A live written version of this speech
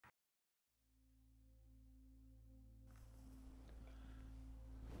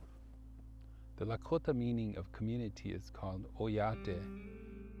The Lakota meaning of community is called Oyate.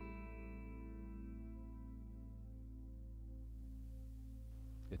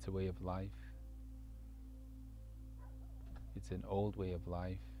 It's a way of life. It's an old way of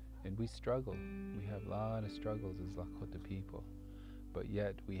life, and we struggle. We have a lot of struggles as Lakota people, but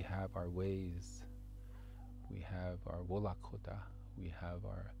yet we have our ways. We have our Wolakota, we have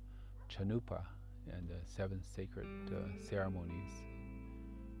our Chanupa, and the 7 sacred ceremonies.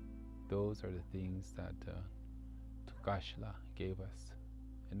 Those are the things that Tukashla gave us,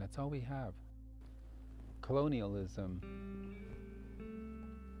 and that's all we have. Colonialism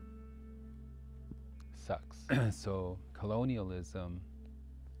sucks. So colonialism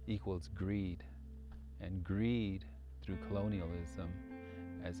equals greed, and greed through colonialism,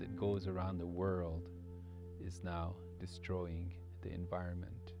 as it goes around the world, is now destroying the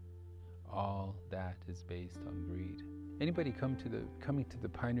environment. All that is based on greed. Anybody coming to the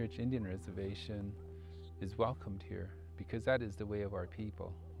Pine Ridge Indian Reservation is welcomed here, because that is the way of our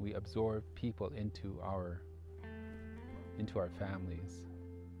people. We absorb people into our families.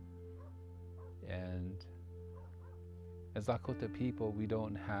 And as Lakota people, we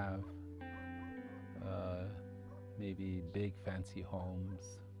don't have maybe big fancy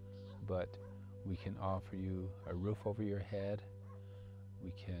homes, but we can offer you a roof over your head.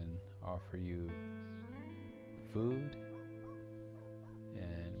 We can offer you food,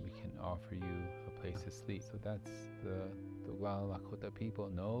 and we can offer you a place to sleep. So that's the Oglala Lakota people,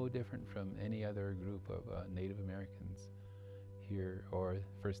 no different from any other group of Native Americans here, or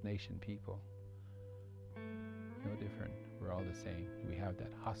First Nation people. No different. We're all the same. We have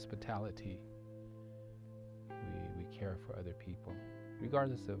that hospitality. We care for other people,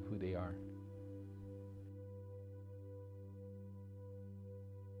 regardless of who they are.